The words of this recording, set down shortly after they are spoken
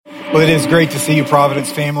Well, it is great to see you,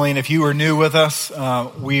 Providence family. And if you are new with us,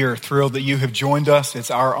 we are thrilled that you have joined us. It's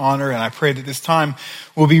our honor, and I pray that this time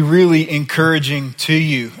will be really encouraging to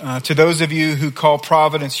you. To those of you who call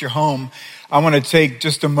Providence your home, I want to take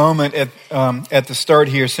just a moment at the start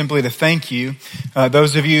here simply to thank you.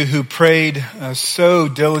 Those of you who prayed so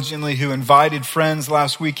diligently, who invited friends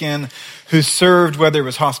last weekend, who served, whether it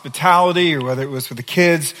was hospitality or whether it was for the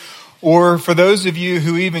kids, or for those of you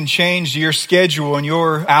who even changed your schedule and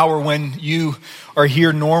your hour when you are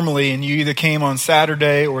here normally, and you either came on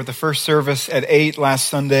Saturday or the first service at 8 last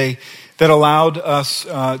Sunday, that allowed us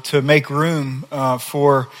to make room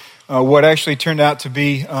for what actually turned out to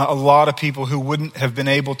be a lot of people who wouldn't have been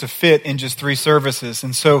able to fit in just 3 services.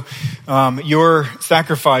 And so your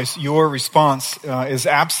sacrifice, your response is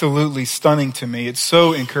absolutely stunning to me. It's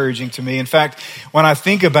so encouraging to me. In fact, when I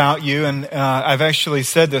think about you, and I've actually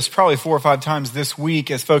said this probably 4 or 5 times this week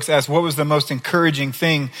as folks ask what was the most encouraging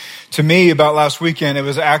thing to me about last weekend, it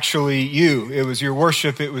was actually you. It was your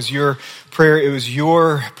worship. It was your prayer. It was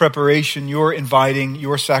your preparation, your inviting,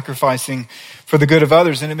 your sacrificing for the good of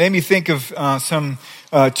others. And it made me think of some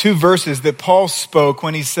 2 verses that Paul spoke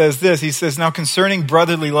when he says this. He says, now concerning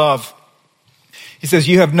brotherly love, he says,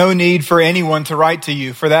 you have no need for anyone to write to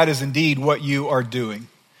you, for that is indeed what you are doing.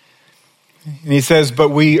 And he says, but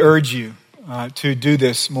we urge you to do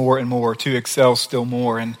this more and more, to excel still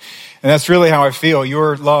more. And that's really how I feel.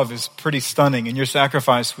 Your love is pretty stunning, and your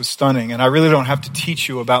sacrifice was stunning. And I really don't have to teach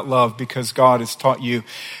you about love because God has taught you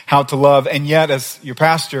how to love. And yet, as your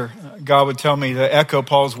pastor, God would tell me to echo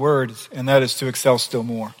Paul's words, and that is to excel still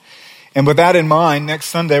more. And with that in mind, next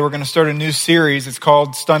Sunday, we're going to start a new series. It's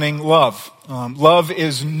called Stunning Love. Love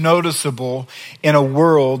is noticeable in a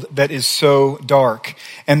world that is so dark.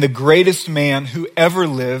 And the greatest man who ever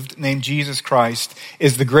lived, named Jesus Christ,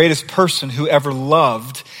 is the greatest person who ever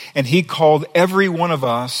loved. And he called every one of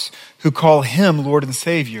us who call him Lord and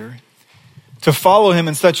Savior to follow him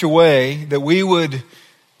in such a way that we would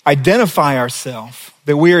identify ourselves,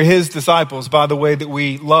 that we are his disciples by the way that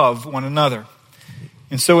we love one another.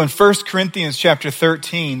 And so in 1 Corinthians chapter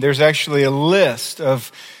 13, there's actually a list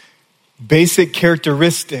of basic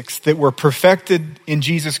characteristics that were perfected in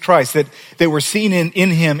Jesus Christ, that were seen in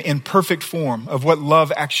him in perfect form of what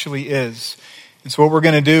love actually is. And so what we're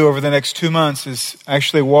going to do over the next 2 months is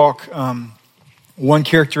actually walk one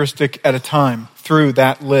characteristic at a time through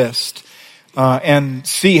that list and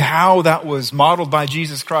see how that was modeled by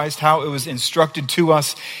Jesus Christ, how it was instructed to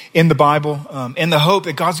us in the Bible, in the hope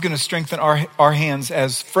that God's going to strengthen our hands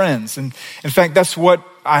as friends. And in fact, that's what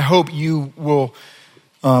I hope you will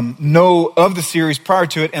know of the series prior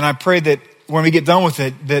to it. And I pray that when we get done with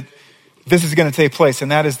it, that this is going to take place.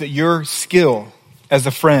 And that is that your skill as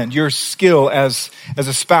a friend, your skill as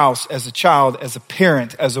a spouse, as a child, as a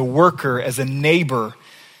parent, as a worker, as a neighbor,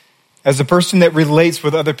 as a person that relates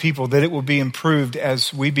with other people, that it will be improved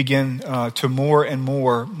as we begin to more and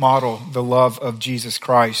more model the love of Jesus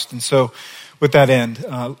Christ. And so with that end,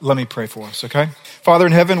 let me pray for us, okay? Father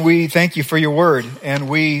in heaven, we thank you for your word, and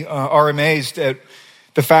we are amazed at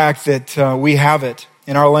the fact that we have it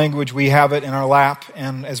in our language, we have it in our lap.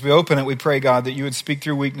 And as we open it, we pray, God, that you would speak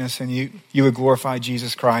through weakness and you would glorify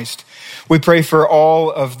Jesus Christ. We pray for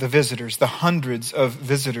all of the visitors, the hundreds of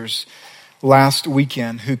visitors last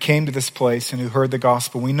weekend who came to this place and who heard the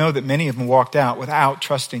gospel. We know that many of them walked out without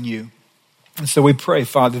trusting you. And so we pray,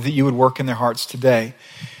 Father, that you would work in their hearts today,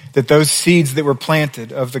 that those seeds that were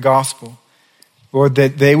planted of the gospel, Lord,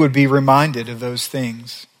 that they would be reminded of those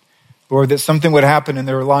things. Lord, that something would happen in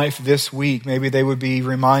their life this week. Maybe they would be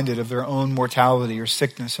reminded of their own mortality or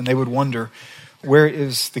sickness, and they would wonder, where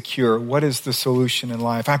is the cure? What is the solution in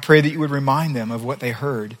life? I pray that you would remind them of what they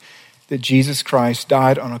heard, that Jesus Christ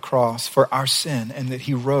died on a cross for our sin and that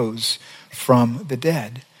he rose from the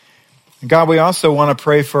dead. And God, we also want to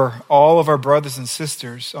pray for all of our brothers and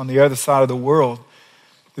sisters on the other side of the world,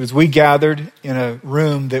 that as we gathered in a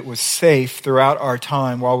room that was safe throughout our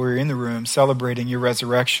time while we were in the room celebrating your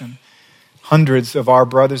resurrection, hundreds of our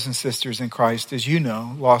brothers and sisters in Christ, as you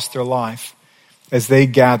know, lost their life as they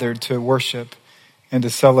gathered to worship and to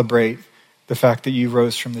celebrate the fact that you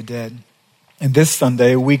rose from the dead. And this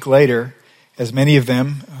Sunday, a week later, as many of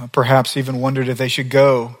them perhaps even wondered if they should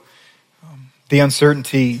go, the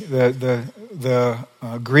uncertainty, the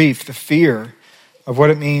grief, the fear of what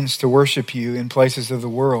it means to worship you in places of the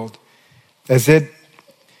world, as it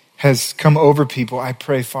has come over people, I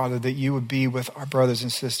pray, Father, that you would be with our brothers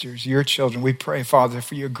and sisters, your children. We pray, Father,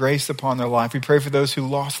 for your grace upon their life. We pray for those who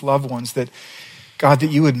lost loved ones, that, God,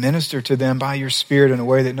 that you would minister to them by your Spirit in a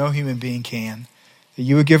way that no human being can. That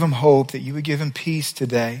you would give them hope, that you would give them peace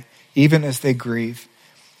today, even as they grieve.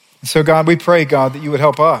 And so God, we pray, God, that you would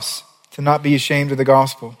help us to not be ashamed of the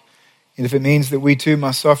gospel. And if it means that we too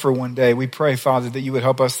must suffer one day, we pray, Father, that you would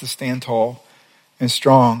help us to stand tall and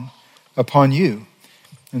strong upon you.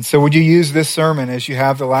 And so would you use this sermon as you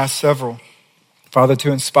have the last several, Father,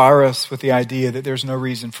 to inspire us with the idea that there's no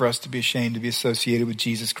reason for us to be ashamed to be associated with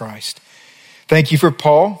Jesus Christ. Thank you for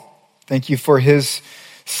Paul. Thank you for his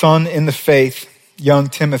son in the faith, young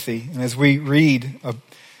Timothy. And as we read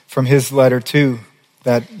from his letter to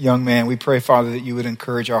that young man, we pray, Father, that you would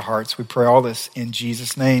encourage our hearts. We pray all this in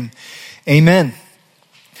Jesus' name. Amen.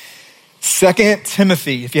 2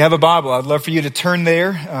 Timothy, if you have a Bible, I'd love for you to turn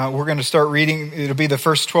there. We're going to start reading. It'll be the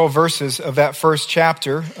first 12 verses of that first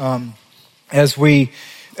chapter as we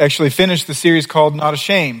actually finish the series called Not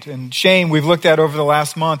Ashamed. And shame, we've looked at over the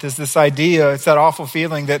last month, is this idea, it's that awful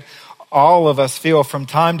feeling that all of us feel from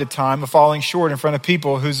time to time of falling short in front of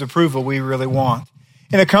people whose approval we really want.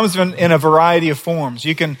 And it comes in a variety of forms.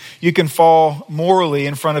 You can fall morally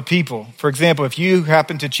in front of people. For example, if you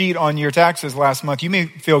happen to cheat on your taxes last month, you may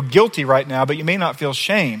feel guilty right now, but you may not feel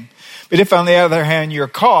shame. But if on the other hand you're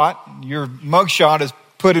caught, your mugshot is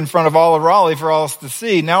put in front of all of Raleigh for all us to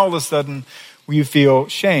see, now all of a sudden you feel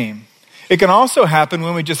shame. It can also happen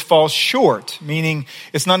when we just fall short, meaning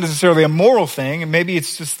it's not necessarily a moral thing, and maybe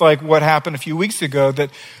it's just like what happened a few weeks ago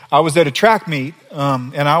that I was at a track meet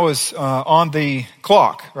and I was on the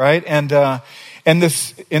clock, right? And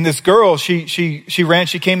this girl, she ran,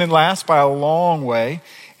 she came in last by a long way,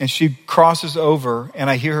 and she crosses over, and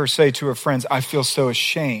I hear her say to her friends, "I feel so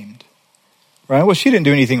ashamed." Right? Well, she didn't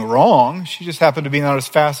do anything wrong. She just happened to be not as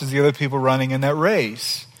fast as the other people running in that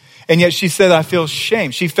race. And yet she said, "I feel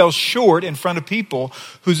shame." She fell short in front of people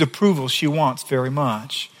whose approval she wants very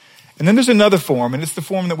much. And then there's another form, and it's the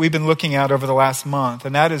form that we've been looking at over the last month.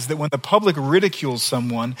 And that is that when the public ridicules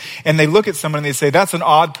someone and they look at someone and they say, "That's an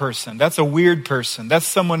odd person. That's a weird person. That's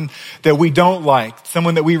someone that we don't like,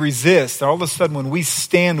 someone that we resist." All of a sudden, when we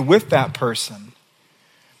stand with that person,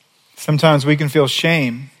 sometimes we can feel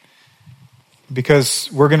shame because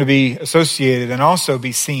we're going to be associated and also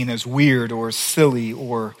be seen as weird or silly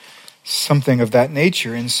or something of that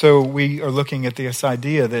nature. And so we are looking at this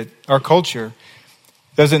idea that our culture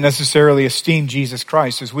doesn't necessarily esteem Jesus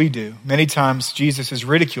Christ as we do. Many times Jesus is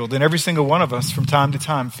ridiculed, and every single one of us from time to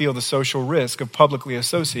time feel the social risk of publicly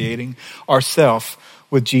associating ourselves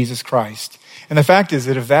with Jesus Christ. And the fact is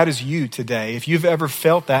that if that is you today, if you've ever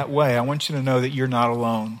felt that way, I want you to know that you're not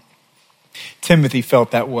alone. Timothy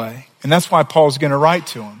felt that way. And that's why Paul's going to write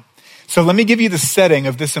to him. So let me give you the setting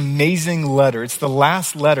of this amazing letter. It's the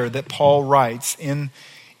last letter that Paul writes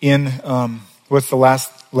what's the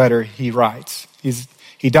last letter he writes?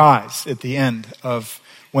 He dies at the end of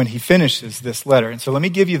when he finishes this letter. And so let me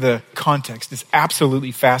give you the context. It's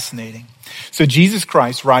absolutely fascinating. So Jesus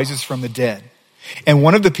Christ rises from the dead. And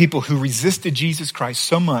one of the people who resisted Jesus Christ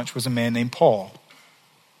so much was a man named Paul.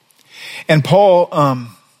 And Paul,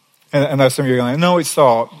 and some of you are going, "No, it's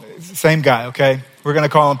Saul." It's the same guy, okay? We're going to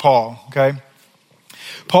call him Paul, okay?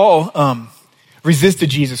 Paul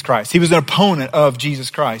resisted Jesus Christ. He was an opponent of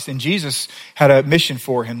Jesus Christ. And Jesus had a mission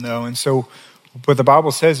for him, though. And so what the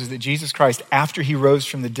Bible says is that Jesus Christ, after he rose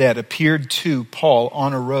from the dead, appeared to Paul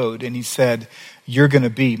on a road. And he said, "You're going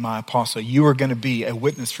to be my apostle. You are going to be a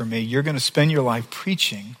witness for me. You're going to spend your life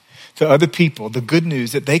preaching to other people the good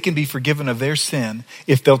news that they can be forgiven of their sin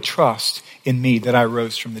if they'll trust in me that I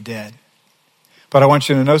rose from the dead. But I want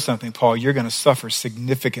you to know something, Paul. You're going to suffer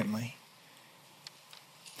significantly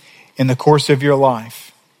in the course of your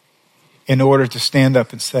life in order to stand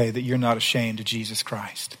up and say that you're not ashamed of Jesus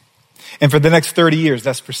Christ." And for the next 30 years,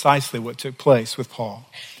 that's precisely what took place with Paul.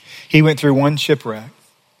 He went through one shipwreck.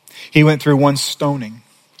 He went through one stoning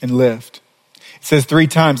and lived. It says 3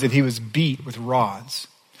 times that he was beat with rods.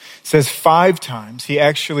 It says 5 times he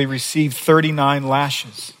actually received 39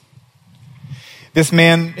 lashes. This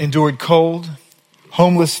man endured cold,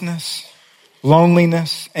 homelessness,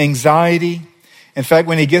 loneliness, anxiety. In fact,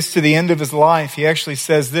 when he gets to the end of his life, he actually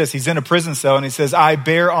says this. He's in a prison cell and he says, "I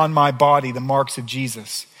bear on my body the marks of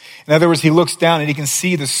Jesus." In other words, he looks down and he can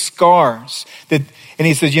see the scars. And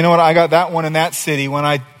he says, "You know what? I got that one in that city when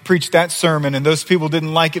I preached that sermon, and those people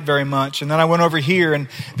didn't like it very much. And then I went over here, and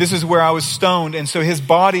this is where I was stoned." And so his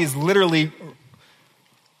body is literally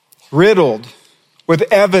riddled with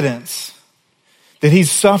evidence that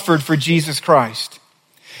he's suffered for Jesus Christ.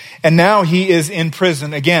 And now he is in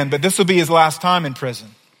prison again, but this will be his last time in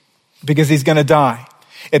prison because he's going to die.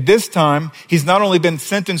 At this time, he's not only been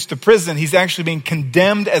sentenced to prison, he's actually been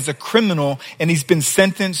condemned as a criminal, and he's been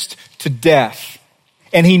sentenced to death.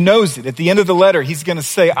 And he knows it. At the end of the letter, he's going to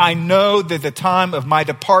say, "I know that the time of my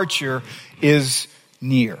departure is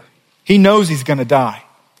near." He knows he's going to die.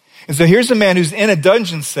 And so here's a man who's in a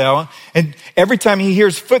dungeon cell, and every time he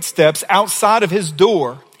hears footsteps outside of his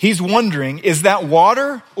door, he's wondering, is that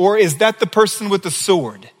water or is that the person with the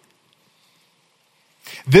sword?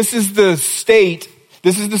 This is the state,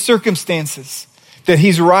 this is the circumstances that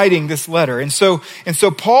he's writing this letter. And so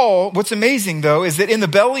Paul, what's amazing though, is that in the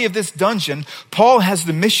belly of this dungeon, Paul has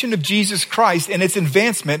the mission of Jesus Christ and its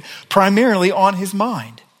advancement primarily on his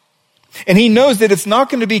mind. And he knows that it's not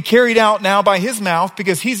going to be carried out now by his mouth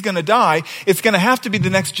because he's going to die. It's going to have to be the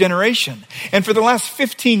next generation. And for the last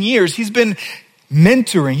 15 years, he's been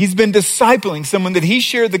mentoring, he's been discipling someone that he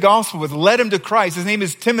shared the gospel with, led him to Christ. His name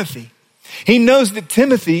is Timothy. He knows that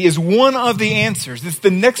Timothy is one of the answers. It's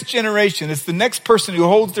the next generation. It's the next person who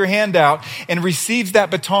holds their hand out and receives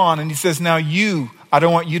that baton. And he says, now I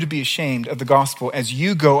don't want you to be ashamed of the gospel as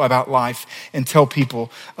you go about life and tell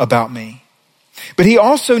people about me. But he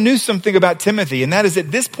also knew something about Timothy, and that is at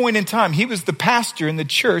this point in time, he was the pastor in the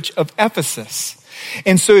church of Ephesus.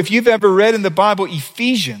 And so if you've ever read in the Bible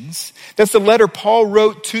Ephesians, that's the letter Paul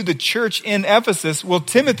wrote to the church in Ephesus. Well,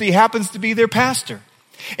 Timothy happens to be their pastor,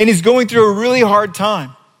 and he's going through a really hard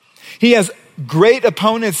time. He has great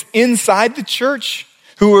opponents inside the church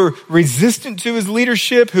who are resistant to his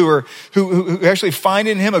leadership, who actually find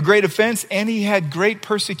in him a great offense, and he had great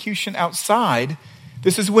persecution outside.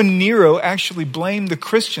 This is when Nero actually blamed the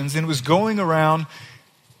Christians and was going around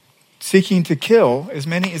seeking to kill as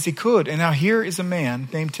many as he could. And now here is a man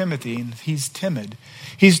named Timothy, and he's timid.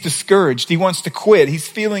 He's discouraged. He wants to quit. He's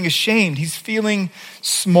feeling ashamed. He's feeling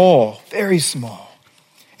small, very small.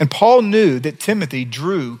 And Paul knew that Timothy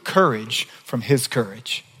drew courage from his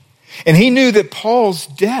courage. And he knew that Paul's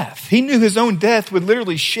death, he knew his own death would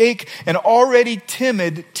literally shake an already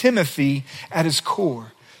timid Timothy at his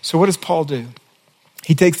core. So what does Paul do?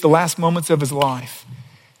 He takes the last moments of his life.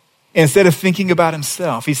 Instead of thinking about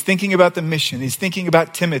himself, he's thinking about the mission. He's thinking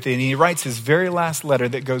about Timothy, and he writes his very last letter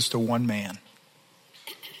that goes to one man.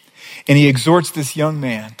 And he exhorts this young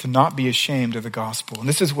man to not be ashamed of the gospel. And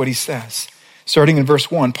this is what he says, starting in verse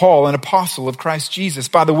 1. Paul, an apostle of Christ Jesus,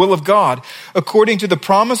 by the will of God, according to the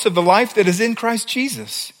promise of the life that is in Christ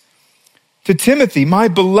Jesus. To Timothy, my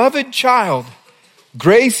beloved child,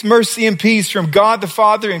 grace, mercy, and peace from God the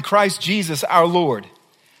Father and Christ Jesus our Lord.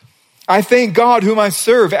 I thank God whom I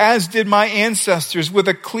serve, as did my ancestors, with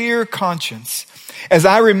a clear conscience, as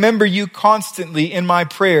I remember you constantly in my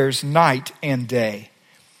prayers night and day.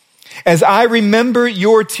 As I remember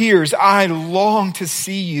your tears, I long to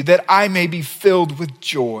see you, that I may be filled with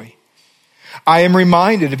joy. I am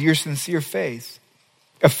reminded of your sincere faith,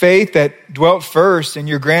 a faith that dwelt first in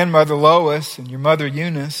your grandmother Lois and your mother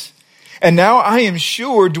Eunice, and now I am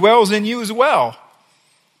sure dwells in you as well.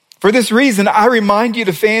 For this reason, I remind you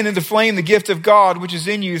to fan into flame the gift of God which is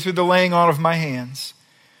in you through the laying on of my hands.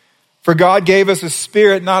 For God gave us a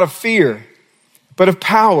spirit not of fear, but of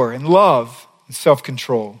power and love and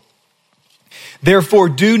self-control. Therefore,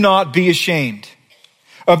 do not be ashamed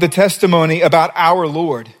of the testimony about our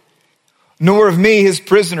Lord, nor of me, his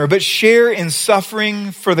prisoner, but share in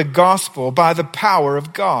suffering for the gospel by the power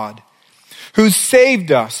of God, who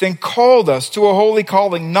saved us and called us to a holy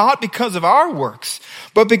calling, not because of our works,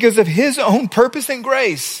 but because of his own purpose and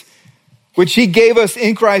grace, which he gave us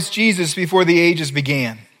in Christ Jesus before the ages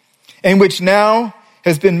began, and which now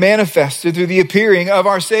has been manifested through the appearing of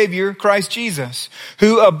our Savior, Christ Jesus,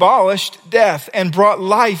 who abolished death and brought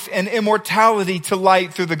life and immortality to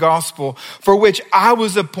light through the gospel, for which I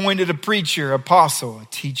was appointed a preacher, apostle, a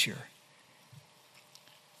teacher.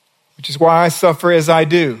 Which is why I suffer as I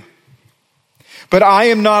do. But I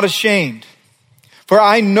am not ashamed, for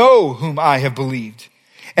I know whom I have believed,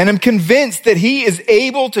 and am convinced that he is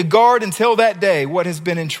able to guard until that day what has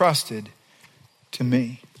been entrusted to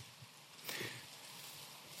me.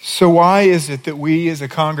 So why is it that we as a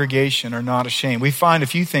congregation are not ashamed? We find a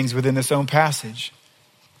few things within this own passage.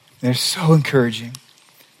 They're so encouraging.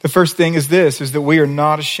 The first thing is this, is that we are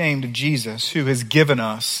not ashamed of Jesus, who has given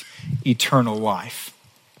us eternal life.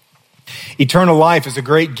 Eternal life is a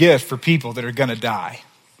great gift for people that are going to die.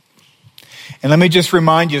 And let me just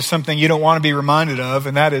remind you of something you don't want to be reminded of,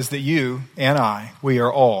 and that is that you and I, we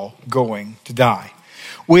are all going to die.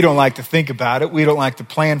 We don't like to think about it. We don't like to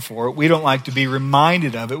plan for it. We don't like to be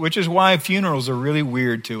reminded of it, which is why funerals are really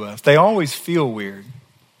weird to us. They always feel weird.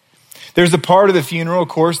 There's a part of the funeral, of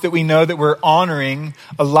course, that we know that we're honoring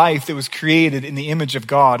a life that was created in the image of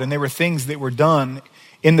God, and there were things that were done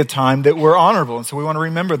in the time that were honorable. And so we want to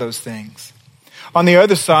remember those things. On the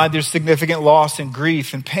other side, there's significant loss and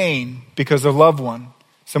grief and pain because a loved one,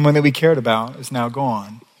 someone that we cared about, is now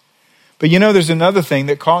gone. But you know, there's another thing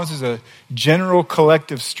that causes a general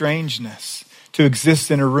collective strangeness to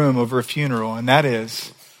exist in a room over a funeral, and that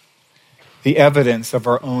is the evidence of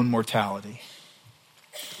our own mortality.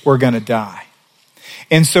 We're going to die.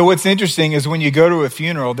 And so what's interesting is when you go to a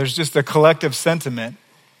funeral, there's just a collective sentiment.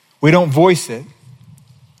 We don't voice it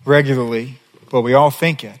regularly, but we all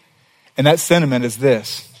think it. And that sentiment is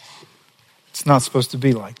this: it's not supposed to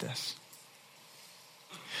be like this.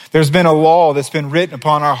 There's been a law that's been written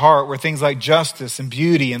upon our heart where things like justice and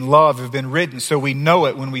beauty and love have been written, so we know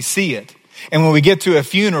it when we see it. And when we get to a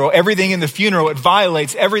funeral, everything in the funeral, it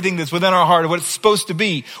violates everything that's within our heart of what it's supposed to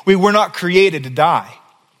be. We were not created to die.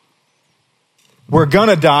 We're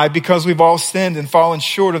gonna die because we've all sinned and fallen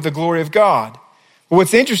short of the glory of God. But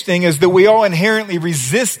what's interesting is that we all inherently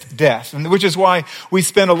resist death, and which is why we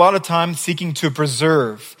spend a lot of time seeking to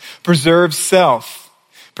preserve self,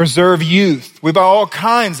 preserve youth. We buy all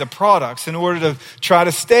kinds of products in order to try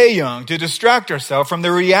to stay young, to distract ourselves from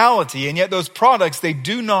the reality. And yet those products, they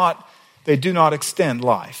do not extend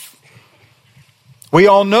life. We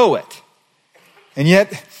all know it. And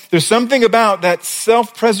yet there's something about that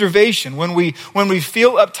self-preservation when we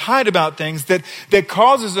feel uptight about things that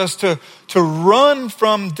causes us to run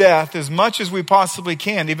from death as much as we possibly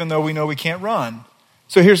can, even though we know we can't run.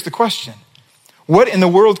 So here's the question. What in the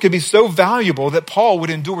world could be so valuable that Paul would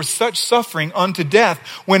endure such suffering unto death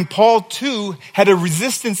when Paul too had a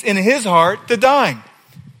resistance in his heart to dying?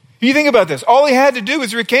 You think about this. All he had to do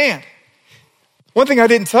was recant. One thing I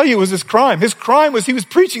didn't tell you was his crime. His crime was he was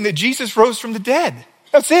preaching that Jesus rose from the dead.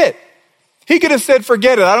 That's it. He could have said,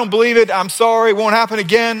 forget it. I don't believe it. I'm sorry. It won't happen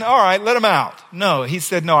again. All right, let him out. No, he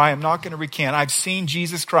said, no, I am not going to recant. I've seen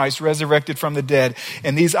Jesus Christ resurrected from the dead,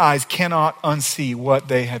 and these eyes cannot unsee what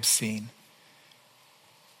they have seen.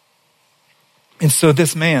 And so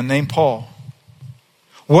this man named Paul,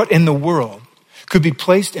 what in the world could be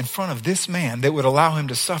placed in front of this man that would allow him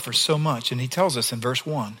to suffer so much? And he tells us in verse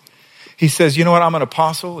 1, he says, you know what? I'm an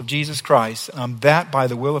apostle of Jesus Christ. And I'm that by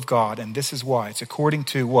the will of God. And this is why. It's according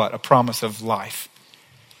to what? A promise of life.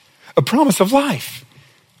 A promise of life.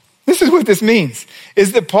 This is what this means,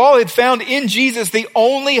 is that Paul had found in Jesus the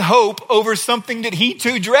only hope over something that he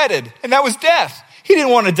too dreaded. And that was death. He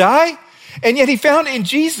didn't want to die. And yet he found in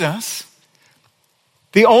Jesus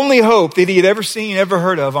the only hope that he had ever seen, ever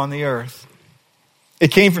heard of on the earth.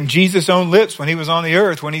 It came from Jesus' own lips when he was on the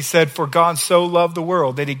earth, when he said, for God so loved the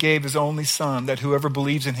world that he gave his only son, that whoever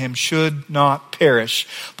believes in him should not perish,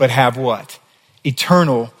 but have what?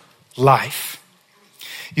 Eternal life.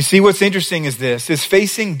 You see, what's interesting is this, is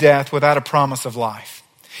facing death without a promise of life.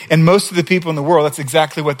 And most of the people in the world, that's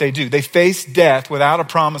exactly what they do. They face death without a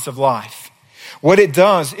promise of life. What it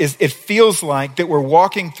does is it feels like that we're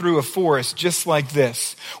walking through a forest just like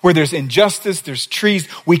this, where there's injustice, there's trees.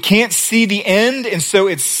 We can't see the end, and so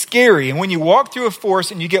it's scary. And when you walk through a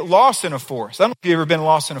forest and you get lost in a forest, I don't know if you've ever been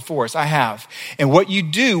lost in a forest. I have. And what you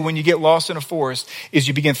do when you get lost in a forest is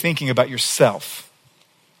you begin thinking about yourself.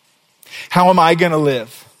 How am I going to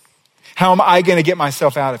live? How am I going to get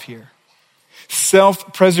myself out of here?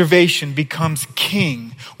 Self-preservation becomes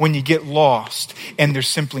king when you get lost and there's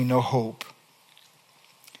simply no hope.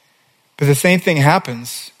 But the same thing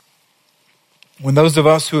happens when those of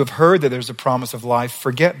us who have heard that there's a promise of life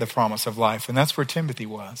forget the promise of life. And that's where Timothy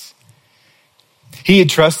was. He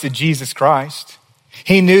had trusted Jesus Christ.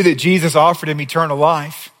 He knew that Jesus offered him eternal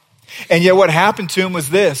life. And yet what happened to him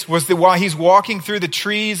was this, was that while he's walking through the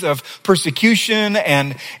trees of persecution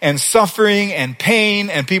and suffering and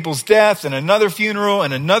pain and people's death and another funeral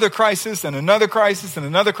and another crisis and another crisis and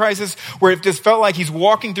another crisis, where it just felt like he's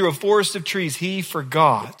walking through a forest of trees, he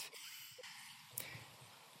forgot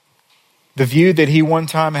the view that he one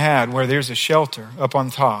time had, where there's a shelter up on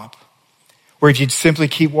top, where if you simply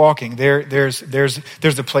keep walking, there's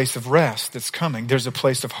a place of rest that's coming. There's a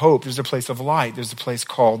place of hope. There's a place of light. There's a place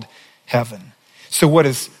called heaven. So what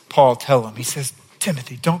does Paul tell him? He says,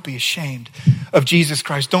 Timothy, don't be ashamed of Jesus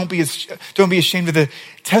Christ. Don't be ashamed of the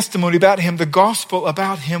testimony about him, the gospel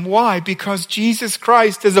about him. Why? Because Jesus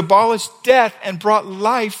Christ has abolished death and brought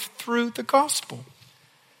life through the gospel.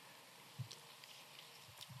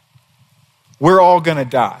 We're all going to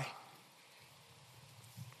die.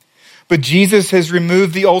 But Jesus has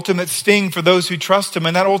removed the ultimate sting for those who trust him,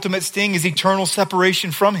 and that ultimate sting is eternal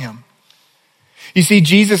separation from him. You see,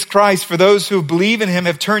 Jesus Christ, for those who believe in him,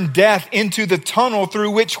 have turned death into the tunnel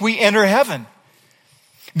through which we enter heaven.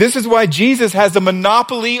 This is why Jesus has a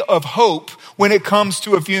monopoly of hope when it comes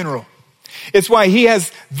to a funeral. It's why he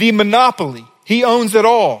has the monopoly. He owns it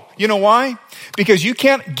all. You know why? Because you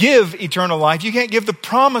can't give eternal life. You can't give the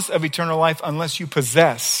promise of eternal life unless you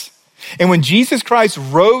possess. And when Jesus Christ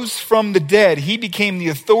rose from the dead, he became the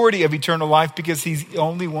authority of eternal life because he's the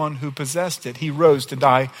only one who possessed it. He rose to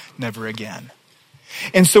die never again.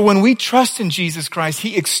 And so when we trust in Jesus Christ,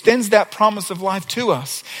 he extends that promise of life to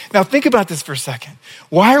us. Now think about this for a second.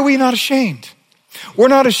 Why are we not ashamed? We're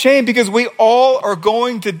not ashamed because we all are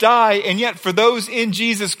going to die. And yet for those in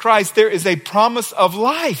Jesus Christ, there is a promise of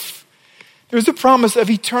life. There's a promise of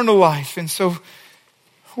eternal life. And so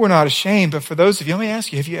we're not ashamed. But for those of you, let me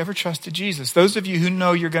ask you, have you ever trusted Jesus? Those of you who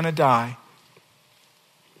know you're going to die,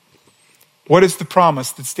 what is the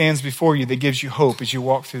promise that stands before you that gives you hope as you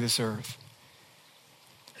walk through this earth?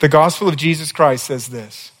 The gospel of Jesus Christ says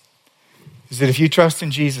this, is that if you trust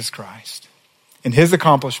in Jesus Christ, in his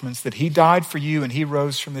accomplishments, that he died for you and he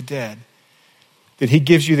rose from the dead, that he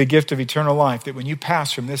gives you the gift of eternal life, that when you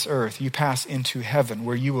pass from this earth, you pass into heaven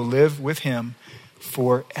where you will live with him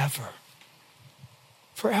forever.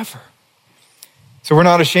 Forever. So we're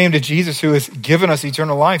not ashamed of Jesus who has given us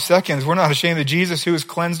eternal life. Second, we're not ashamed of Jesus who has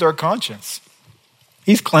cleansed our conscience.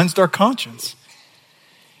 He's cleansed our conscience.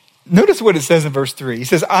 Notice what it says in verse 3. He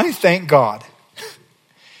says, I thank God.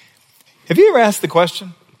 Have you ever asked the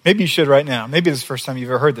question? Maybe you should right now. Maybe this is the first time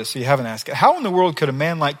you've ever heard this, so you haven't asked it. How in the world could a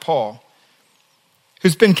man like Paul,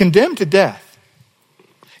 who's been condemned to death,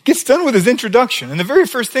 gets done with his introduction, and the very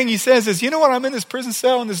first thing he says is, you know what, I'm in this prison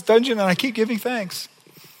cell, in this dungeon, and I keep giving thanks.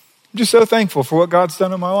 I'm just so thankful for what God's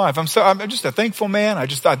done in my life. I'm just a thankful man.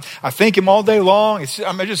 I thank him all day long.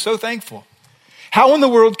 I'm just so thankful. How in the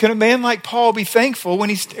world can a man like Paul be thankful when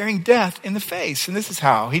he's staring death in the face? And this is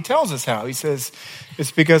how. He tells us how. He says,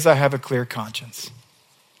 it's because I have a clear conscience.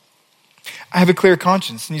 I have a clear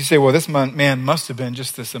conscience. And you say, well, this man must have been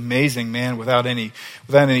just this amazing man without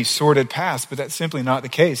any sordid past. But that's simply not the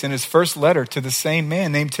case. In his first letter to the same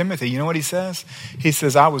man named Timothy, you know what he says? He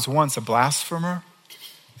says, I was once a blasphemer.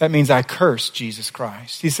 That means I cursed Jesus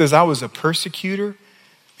Christ. He says, I was a persecutor.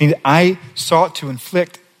 I mean, I sought to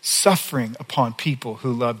inflict suffering upon people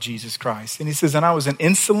who love Jesus Christ. And he says, and I was an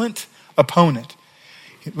insolent opponent.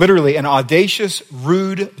 Literally an audacious,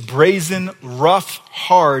 rude, brazen, rough,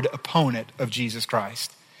 hard opponent of Jesus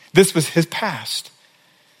Christ. This was his past.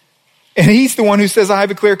 And he's the one who says, I have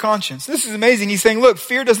a clear conscience. This is amazing. He's saying, look,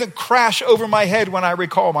 fear doesn't crash over my head when I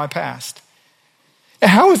recall my past. And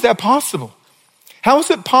how is that possible? How is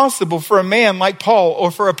it possible for a man like Paul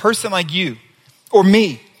or for a person like you or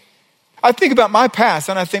me? I think about my past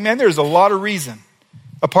and I think, man, there's a lot of reason,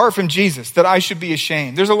 apart from Jesus, that I should be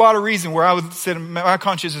ashamed. There's a lot of reason where I would say my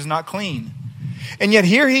conscience is not clean. And yet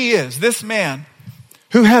here he is, this man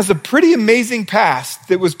who has a pretty amazing past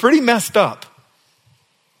that was pretty messed up.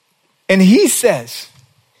 And he says,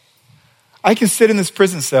 I can sit in this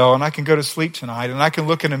prison cell and I can go to sleep tonight and I can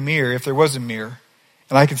look in a mirror, if there was a mirror,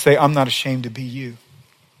 and I can say, I'm not ashamed to be you.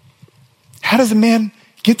 How does a man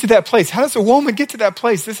get to that place? How does a woman get to that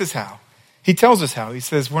place? This is how. He tells us how. He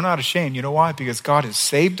says, we're not ashamed. You know why? Because God has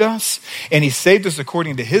saved us, and he saved us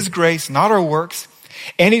according to his grace, not our works.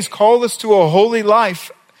 And he's called us to a holy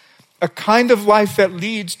life, a kind of life that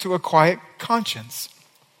leads to a quiet conscience.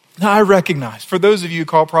 Now, I recognize, for those of you who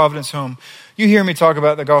call Providence home, you hear me talk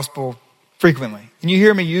about the gospel frequently. And you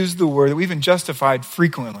hear me use the word that we've been justified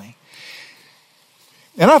frequently.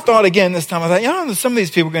 And I thought again this time, I thought, some of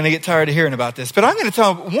these people are going to get tired of hearing about this. But I'm going to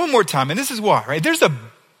tell them one more time, and this is why, right? There's a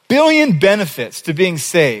billion benefits to being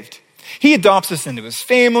saved. He adopts us into his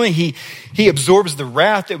family. He absorbs the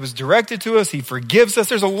wrath that was directed to us. He forgives us.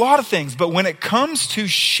 There's a lot of things. But when it comes to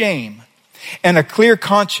shame and a clear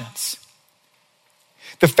conscience,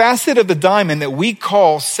 the facet of the diamond that we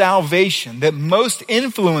call salvation, that most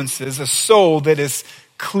influences a soul that is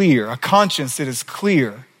clear, a conscience that is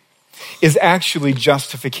clear, is actually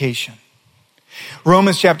justification.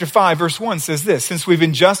 Romans chapter 5 verse 1 says this, since we've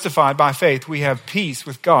been justified by faith, we have peace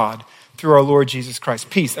with God through our Lord Jesus Christ.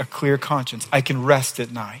 Peace, a clear conscience. I can rest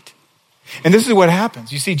at night. And this is what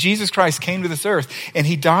happens. You see, Jesus Christ came to this earth and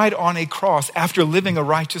he died on a cross after living a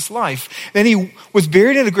righteous life. Then he was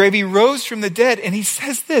buried in a grave. He rose from the dead and he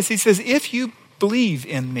says this. He says, if you believe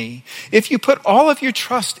in me, if you put all of your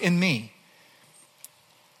trust in me,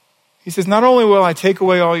 he says, not only will I take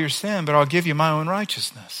away all your sin, but I'll give you my own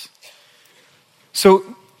righteousness.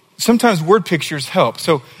 So sometimes word pictures help.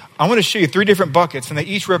 So I want to show you 3 different buckets and they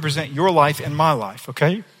each represent your life and my life,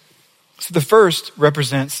 okay? So the first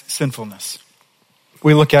represents sinfulness.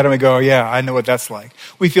 We look at it and we go, yeah, I know what that's like.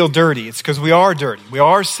 We feel dirty. It's because we are dirty. We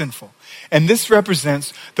are sinful. And this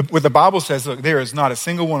represents what the Bible says, look, there is not a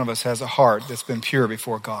single one of us has a heart that's been pure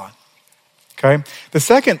before God. Okay? The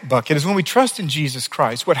second bucket is when we trust in Jesus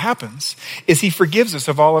Christ, what happens is he forgives us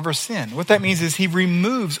of all of our sin. What that means is he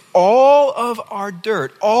removes all of our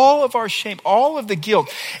dirt, all of our shame, all of the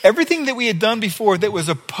guilt, everything that we had done before that was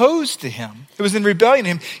opposed to him, that was in rebellion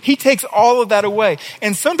to him. He takes all of that away.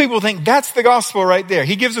 And some people think that's the gospel right there.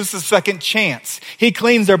 He gives us a second chance. He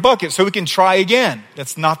cleans our bucket so we can try again.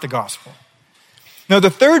 That's not the gospel. Now, the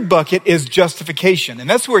third bucket is justification, and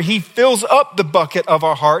that's where he fills up the bucket of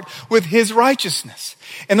our heart with his righteousness.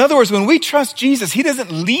 In other words, when we trust Jesus, he doesn't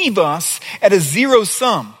leave us at a zero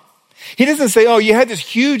sum. He doesn't say, oh, you had this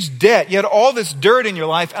huge debt, you had all this dirt in your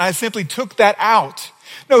life, and I simply took that out.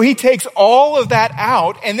 No, he takes all of that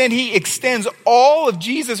out, and then he extends all of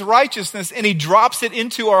Jesus' righteousness, and he drops it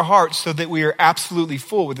into our hearts so that we are absolutely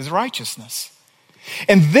full with his righteousness.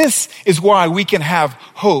 And this is why we can have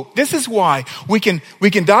hope. This is why we can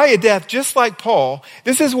die a death just like Paul.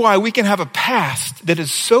 This is why we can have a past that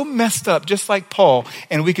is so messed up just like Paul,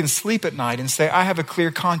 and we can sleep at night and say, I have a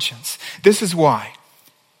clear conscience. This is why.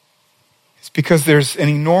 It's because there's an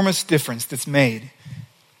enormous difference that's made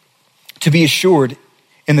to be assured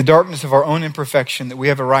in the darkness of our own imperfection that we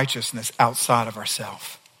have a righteousness outside of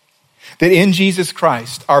ourselves. That in Jesus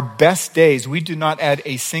Christ, our best days, we do not add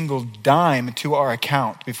a single dime to our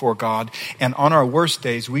account before God. And on our worst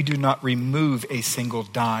days, we do not remove a single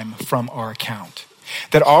dime from our account.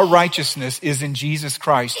 That our righteousness is in Jesus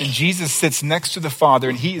Christ. And Jesus sits next to the Father,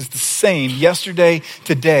 and he is the same yesterday,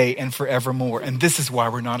 today, and forevermore. And this is why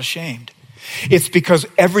we're not ashamed. It's because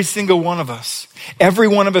every single one of us, every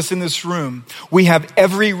one of us in this room, we have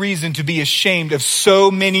every reason to be ashamed of so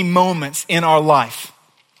many moments in our life.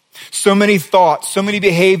 So many thoughts, so many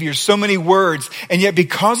behaviors, so many words. And yet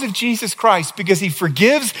because of Jesus Christ, because he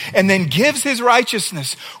forgives and then gives his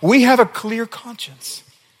righteousness, we have a clear conscience.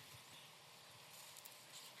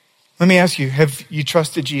 Let me ask you, have you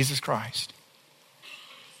trusted Jesus Christ?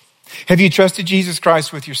 Have you trusted Jesus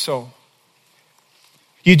Christ with your soul?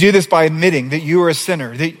 You do this by admitting that you are a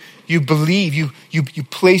sinner, that you believe, you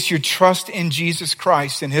place your trust in Jesus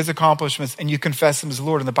Christ and his accomplishments, and you confess him as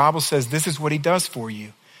Lord. And the Bible says this is what he does for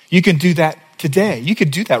you. You can do that today. You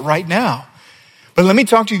could do that right now. But let me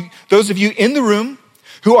talk to you, those of you in the room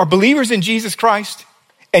who are believers in Jesus Christ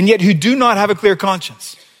and yet who do not have a clear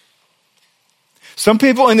conscience. Some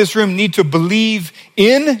people in this room need to believe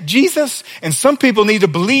in Jesus, and some people need to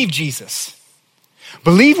believe Jesus.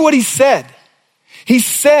 Believe what he said. He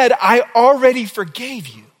said, I already forgave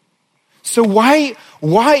you. So why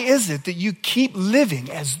is it that you keep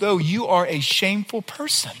living as though you are a shameful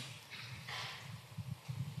person?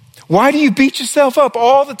 Why do you beat yourself up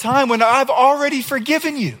all the time when I've already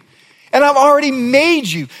forgiven you? And I've already made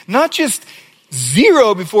you not just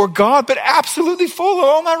zero before God, but absolutely full of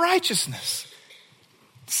all my righteousness.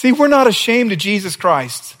 See, we're not ashamed of Jesus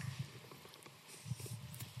Christ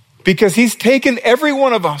because he's taken every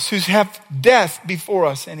one of us who's have death before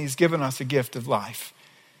us and he's given us a gift of life.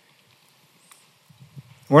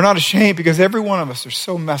 We're not ashamed because every one of us are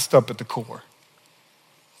so messed up at the core.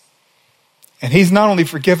 And he's not only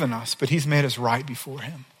forgiven us, but he's made us right before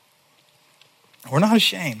him. We're not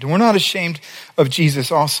ashamed. And we're not ashamed of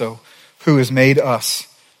Jesus also, who has made us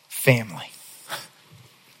family.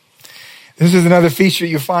 This is another feature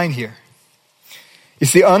you find here. You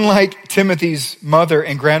see, unlike Timothy's mother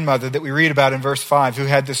and grandmother that we read about in verse 5, who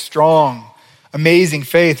had this strong, amazing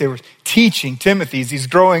faith, they were teaching Timothy as he's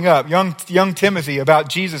growing up, young Timothy, about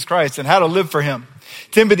Jesus Christ and how to live for him.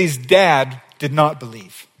 Timothy's dad did not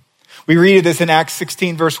believe. We read this in Acts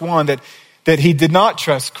 16 verse 1 that he did not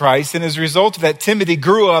trust Christ, and as a result of that, Timothy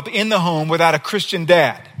grew up in the home without a Christian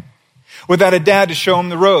dad, without a dad to show him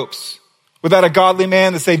the ropes, without a godly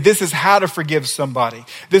man to say, this is how to forgive somebody.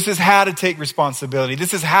 This is how to take responsibility.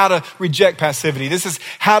 This is how to reject passivity. This is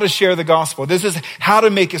how to share the gospel. This is how to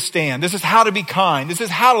make a stand. This is how to be kind. This is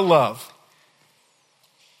how to love.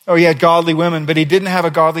 Oh, he had godly women, but he didn't have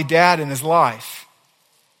a godly dad in his life.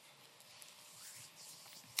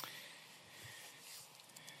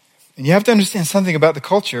 And you have to understand something about the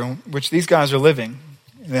culture in which these guys are living.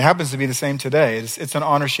 And it happens to be the same today. It's an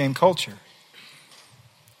honor-shame culture.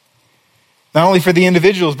 Not only for the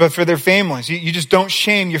individuals, but for their families. You just don't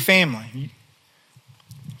shame your family.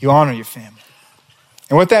 You honor your family.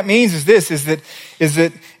 And what that means is this, is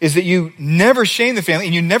that you never shame the family,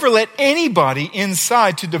 and you never let anybody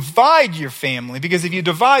inside to divide your family, because if you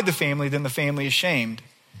divide the family, then the family is shamed.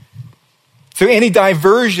 So any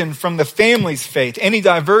diversion from the family's faith, any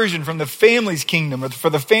diversion from the family's kingdom, or for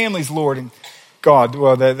the family's Lord and God,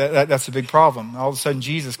 well, that's a big problem. All of a sudden,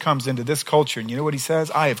 Jesus comes into this culture, and you know what he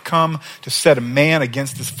says? I have come to set a man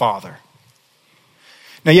against his father.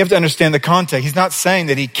 Now you have to understand the context. He's not saying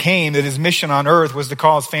that he came, that his mission on earth was to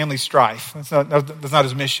cause family strife. That's not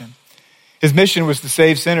his mission. His mission was to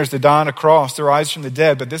save sinners, to die on a cross, to rise from the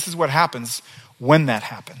dead. But this is what happens when that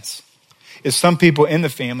happens. Is some people in the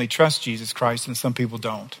family trust Jesus Christ and some people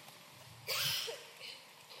don't.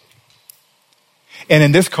 And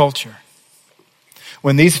in this culture,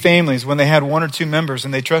 when these families, when they had one or two members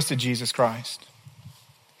and they trusted Jesus Christ,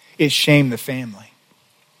 it shamed the family.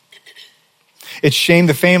 It shamed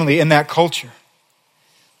the family in that culture.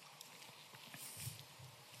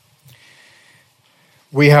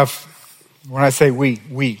 We have, when I say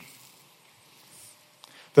we.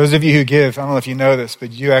 Those of you who give, I don't know if you know this,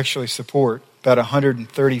 but you actually support about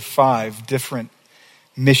 135 different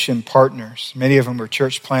mission partners. Many of them are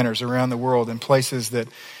church planners around the world in places that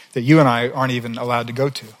you and I aren't even allowed to go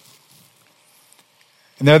to.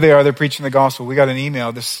 And there they are, they're preaching the gospel. We got an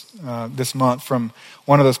email this month from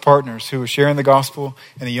one of those partners who was sharing the gospel,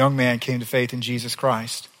 and a young man came to faith in Jesus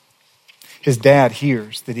Christ. His dad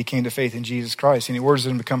hears that he came to faith in Jesus Christ, and he orders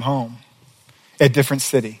him to come home at a different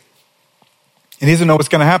city. And he doesn't know what's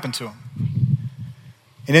going to happen to him.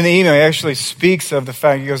 And in the email, he actually speaks of the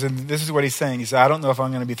fact, he goes, and this is what he's saying. He said, I don't know if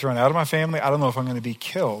I'm going to be thrown out of my family. I don't know if I'm going to be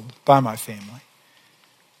killed by my family.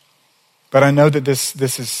 But I know that this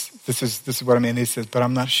is what I mean. He says, but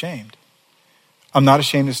I'm not ashamed. I'm not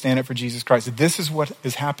ashamed to stand up for Jesus Christ. This is what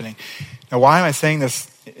is happening. Now, why am I saying this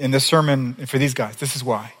in this sermon for these guys? This is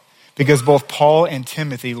why. Because both Paul and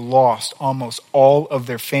Timothy lost almost all of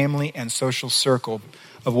their family and social circle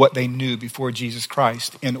of what they knew before Jesus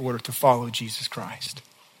Christ in order to follow Jesus Christ.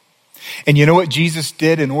 And you know what Jesus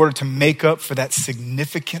did in order to make up for that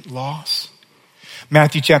significant loss?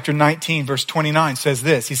 Matthew chapter 19, verse 29 says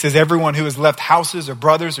this. He says, everyone who has left houses or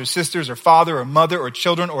brothers or sisters or father or mother or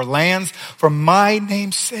children or lands for my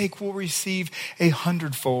name's sake will receive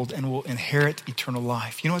 100-fold and will inherit eternal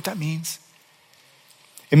life. You know what that means?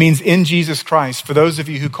 It means in Jesus Christ, for those of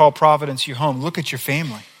you who call Providence your home, look at your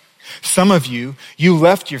family. Some of you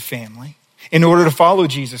left your family in order to follow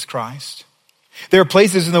Jesus Christ. There are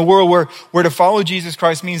places in the world where to follow Jesus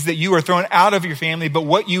Christ means that you are thrown out of your family, but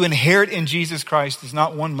what you inherit in Jesus Christ is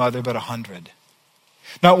not one mother, but 100.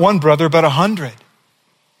 Not one brother, but 100.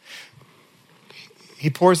 He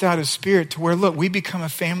pours out his Spirit to where, look, we become a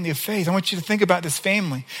family of faith. I want you to think about this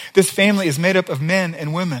family. This family is made up of men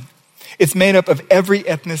and women. It's made up of every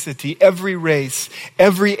ethnicity, every race,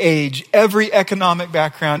 every age, every economic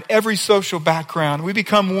background, every social background. We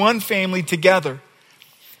become one family together.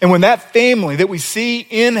 And when that family that we see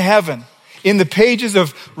in heaven, in the pages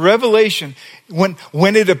of Revelation,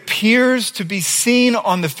 when it appears to be seen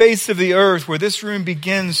on the face of the earth, where this room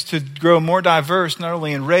begins to grow more diverse, not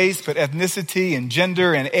only in race, but ethnicity and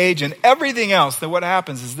gender and age and everything else, then what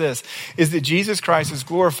happens is this, is that Jesus Christ is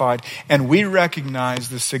glorified and we recognize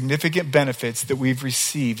the significant benefits that we've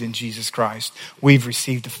received in Jesus Christ. We've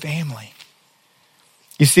received a family.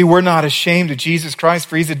 You see, we're not ashamed of Jesus Christ,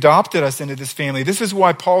 for he's adopted us into this family. This is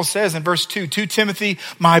why Paul says in verse 2, to Timothy,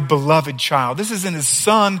 my beloved child. This isn't his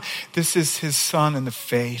son. This is his son in the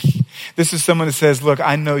faith. This is someone that says, look,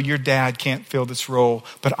 I know your dad can't fill this role,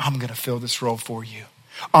 but I'm going to fill this role for you.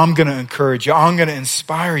 I'm going to encourage you. I'm going to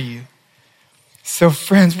inspire you. So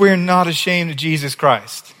friends, we're not ashamed of Jesus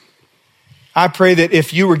Christ. I pray that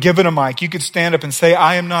if you were given a mic, you could stand up and say,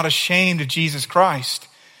 I am not ashamed of Jesus Christ.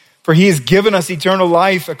 For he has given us eternal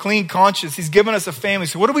life, a clean conscience. He's given us a family.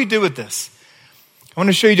 So what do we do with this? I want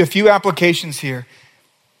to show you a few applications here.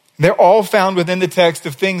 They're all found within the text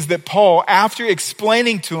of things that Paul, after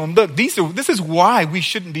explaining to him, look, this is why we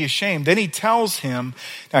shouldn't be ashamed. Then he tells him,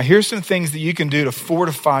 now here's some things that you can do to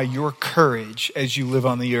fortify your courage as you live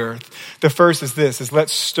on the earth. The first is this, is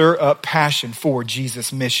let's stir up passion for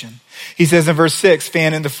Jesus' mission. He says in verse 6,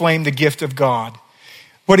 fan into flame the gift of God.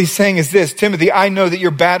 What he's saying is this, Timothy, I know that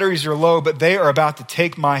your batteries are low, but they are about to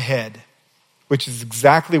take my head, which is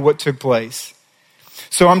exactly what took place.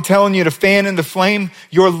 So I'm telling you to fan into flame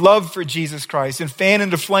your love for Jesus Christ, and fan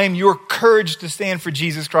into flame your courage to stand for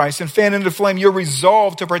Jesus Christ, and fan into flame your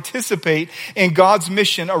resolve to participate in God's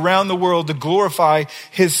mission around the world to glorify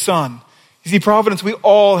his son. You see, Providence, we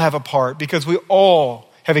all have a part because we all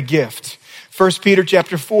have a gift. 1 Peter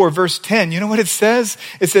chapter 4, verse 10, you know what it says?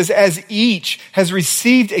 It says, as each has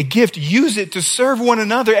received a gift, use it to serve one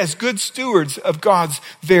another as good stewards of God's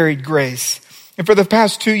varied grace. And for the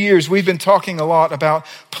past 2 years, we've been talking a lot about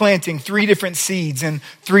planting 3 different seeds in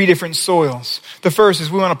 3 different soils. The first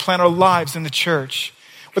is we want to plant our lives in the church.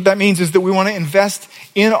 What that means is that we want to invest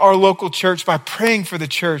in our local church by praying for the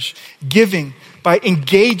church, giving, by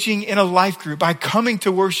engaging in a life group, by coming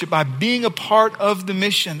to worship, by being a part of the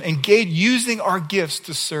mission, using our gifts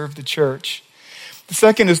to serve the church. The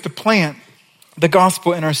second is to plant the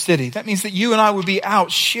gospel in our city. That means that you and I would be out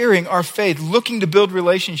sharing our faith, looking to build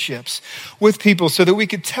relationships with people so that we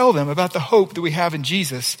could tell them about the hope that we have in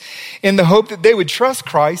Jesus, in the hope that they would trust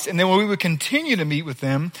Christ, and then we would continue to meet with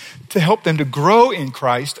them to help them to grow in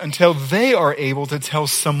Christ until they are able to tell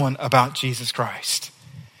someone about Jesus Christ.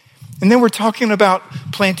 And then we're talking about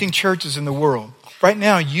planting churches in the world. Right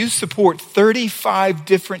now, you support 35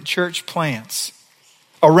 different church plants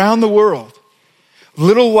around the world.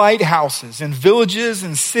 Little lighthouses in villages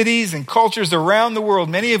and cities and cultures around the world,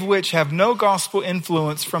 many of which have no gospel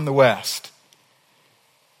influence from the West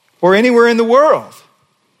or anywhere in the world.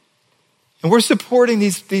 And we're supporting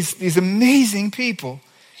these amazing people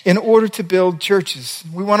in order to build churches.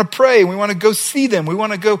 We want to pray. We want to go see them. We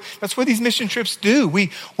want to go. That's what these mission trips do. We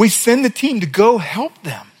send the team to go help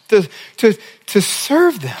them, to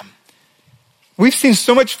serve them. We've seen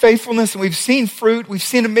so much faithfulness and we've seen fruit. We've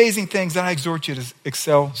seen amazing things, and I exhort you to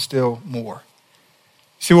excel still more.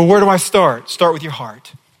 You say, well, where do I start? Start with your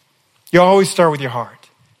heart. You always start with your heart.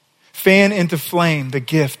 Fan into flame the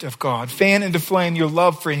gift of God. Fan into flame your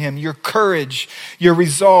love for him, your courage, your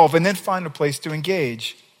resolve, and then find a place to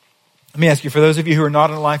engage. Let me ask you, for those of you who are not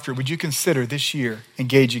in a life group, would you consider this year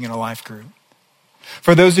engaging in a life group?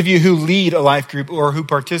 For those of you who lead a life group or who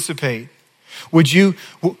participate, would you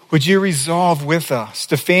resolve with us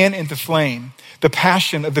to fan into flame the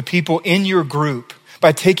passion of the people in your group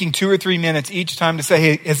by taking 2 or 3 minutes each time to say,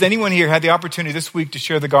 hey, has anyone here had the opportunity this week to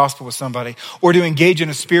share the gospel with somebody or to engage in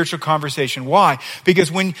a spiritual conversation? Why?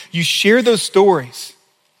 Because when you share those stories,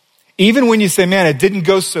 even when you say, man, it didn't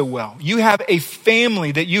go so well, you have a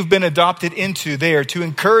family that you've been adopted into there to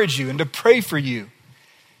encourage you and to pray for you.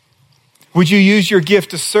 Would you use your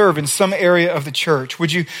gift to serve in some area of the church?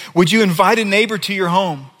 Would you invite a neighbor to your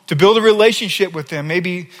home to build a relationship with them?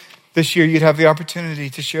 Maybe this year you'd have the opportunity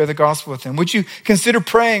to share the gospel with them. Would you consider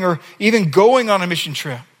praying or even going on a mission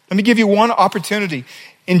trip? Let me give you one opportunity.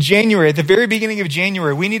 In January, at the very beginning of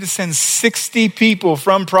January, we need to send 60 people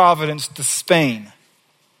from Providence to Spain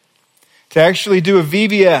to actually do a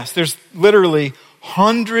VBS. There's literally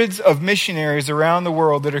hundreds of missionaries around the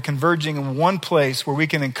world that are converging in one place where we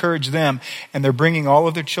can encourage them, and they're bringing all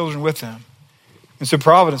of their children with them. And so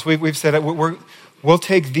Providence, we've said we'll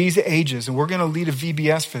take these ages and we're going to lead a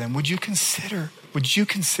VBS for them. Would you consider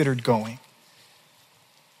going?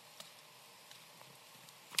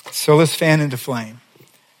 So let's fan into flame.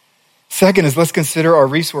 Second is let's consider our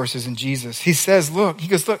resources in Jesus. He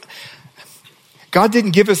goes, look, God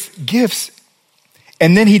didn't give us gifts,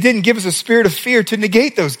 and then he didn't give us a spirit of fear to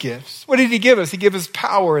negate those gifts. What did he give us? He gave us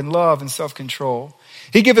power and love and self-control.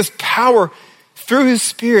 He gave us power through his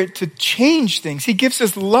spirit to change things. He gives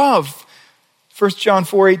us love. 1 John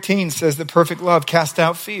 4:18 says that perfect love casts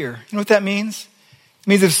out fear. You know what that means? It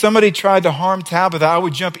means if somebody tried to harm Tabitha, I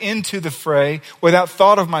would jump into the fray without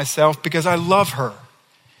thought of myself because I love her.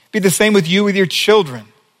 Be the same with you, with your children,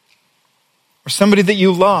 or somebody that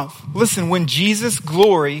you love. Listen, when Jesus'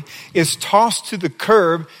 glory is tossed to the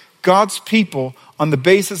curb, God's people, on the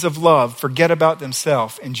basis of love, forget about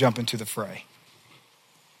themselves and jump into the fray.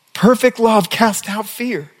 Perfect love casts out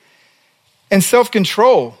fear. And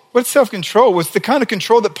self-control. What's self-control? Was the kind of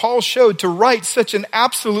control that Paul showed to write such an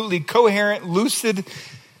absolutely coherent, lucid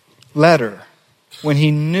letter when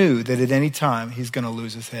he knew that at any time he's going to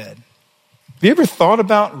lose his head. Have you ever thought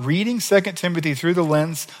about reading 2 Timothy through the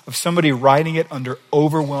lens of somebody writing it under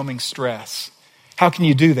overwhelming stress? How can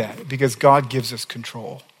you do that? Because God gives us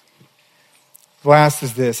control. Last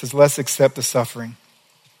is this, let's accept the suffering.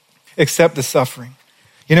 Accept the suffering.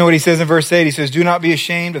 You know what he says in verse 8? He says, do not be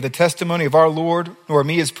ashamed of the testimony of our Lord, nor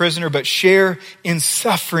me as prisoner, but share in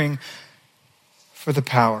suffering for the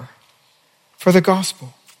power, for the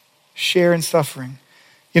gospel. Share in suffering.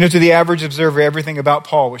 You know, to the average observer, everything about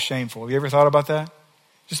Paul was shameful. Have you ever thought about that?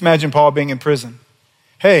 Just imagine Paul being in prison.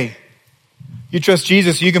 Hey, you trust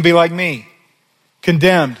Jesus, you can be like me.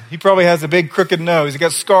 Condemned. He probably has a big crooked nose. He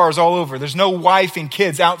got scars all over. There's no wife and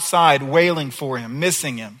kids outside wailing for him,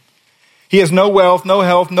 missing him. He has no wealth, no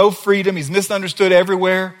health, no freedom. He's misunderstood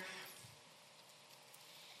everywhere.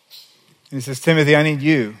 And he says, Timothy, I need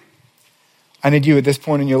you at this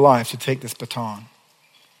point in your life to take this baton.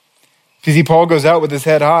 You see, Paul goes out with his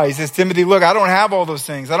head high. He says, Timothy, look, I don't have all those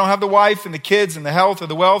things. I don't have the wife and the kids and the health or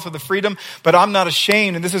the wealth or the freedom, but I'm not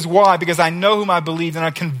ashamed. And this is why, because I know whom I believe and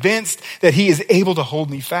I'm convinced that he is able to hold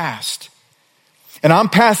me fast. And I'm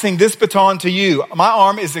passing this baton to you. My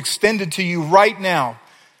arm is extended to you right now.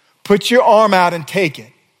 Put your arm out and take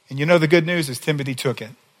it. And you know the good news is Timothy took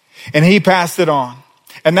it. And he passed it on.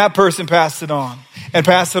 And that person passed it on. And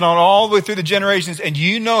passed it on all the way through the generations. And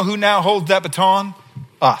you know who now holds that baton?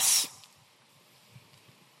 Us.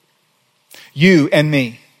 you and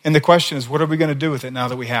me. And the question is, what are we going to do with it now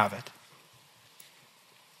that we have it?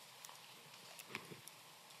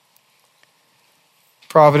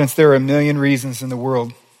 Providence, there are a million reasons in the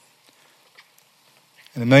world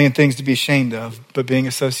and a million things to be ashamed of, but being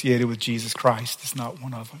associated with Jesus Christ is not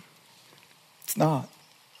one of them. It's not.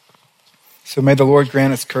 So may the Lord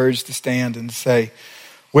grant us courage to stand and say,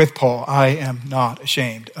 with Paul, I am not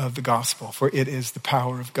ashamed of the gospel, for it is the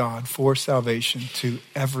power of God for salvation to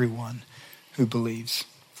everyone who believes.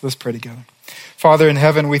 So let's pray together. Father in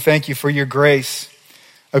heaven, we thank you for your grace,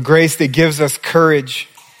 a grace that gives us courage.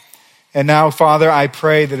 And now, Father, I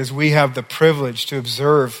pray that as we have the privilege to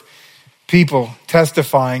observe people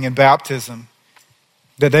testifying in baptism,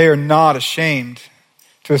 that they are not ashamed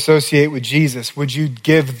to associate with Jesus. Would you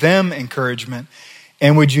give them encouragement,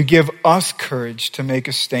 and would you give us courage to make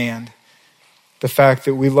a stand? The fact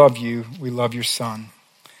that we love you, we love your Son.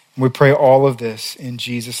 And we pray all of this in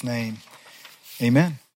Jesus' name. Amen.